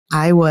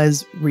I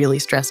was really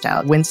stressed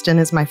out. Winston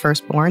is my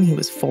firstborn. He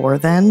was 4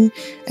 then,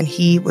 and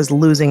he was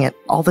losing it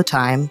all the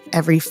time.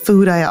 Every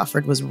food I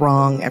offered was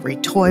wrong. Every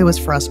toy was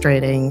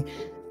frustrating.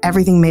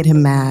 Everything made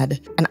him mad,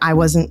 and I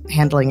wasn't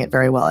handling it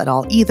very well at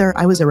all either.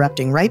 I was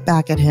erupting right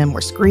back at him.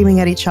 We're screaming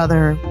at each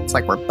other. It's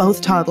like we're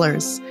both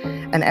toddlers.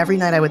 And every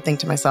night I would think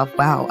to myself,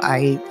 wow,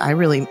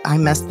 I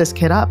messed this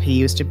kid up. He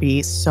used to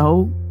be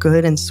so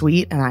good and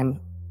sweet, and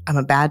I'm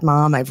a bad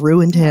mom. I've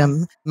ruined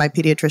him. My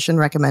pediatrician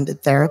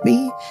recommended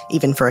therapy,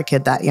 even for a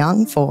kid that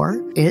young,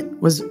 4. It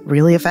was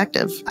really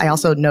effective. I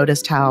also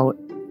noticed how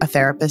a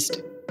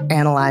therapist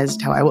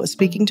analyzed how I was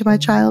speaking to my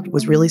child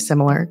was really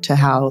similar to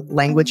how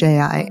language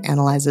AI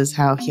analyzes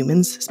how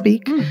humans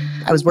speak.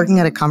 I was working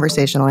at a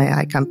conversational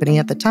AI company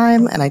at the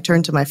time, and I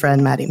turned to my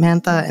friend Mady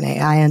Mantha, an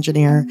AI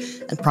engineer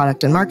and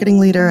product and marketing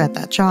leader at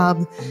that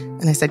job,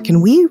 and I said,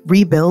 can we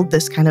rebuild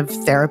this kind of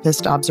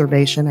therapist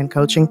observation and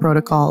coaching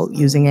protocol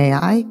using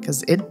AI?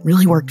 Because it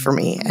really worked for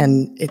me,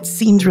 and it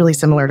seems really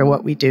similar to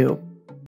what we do.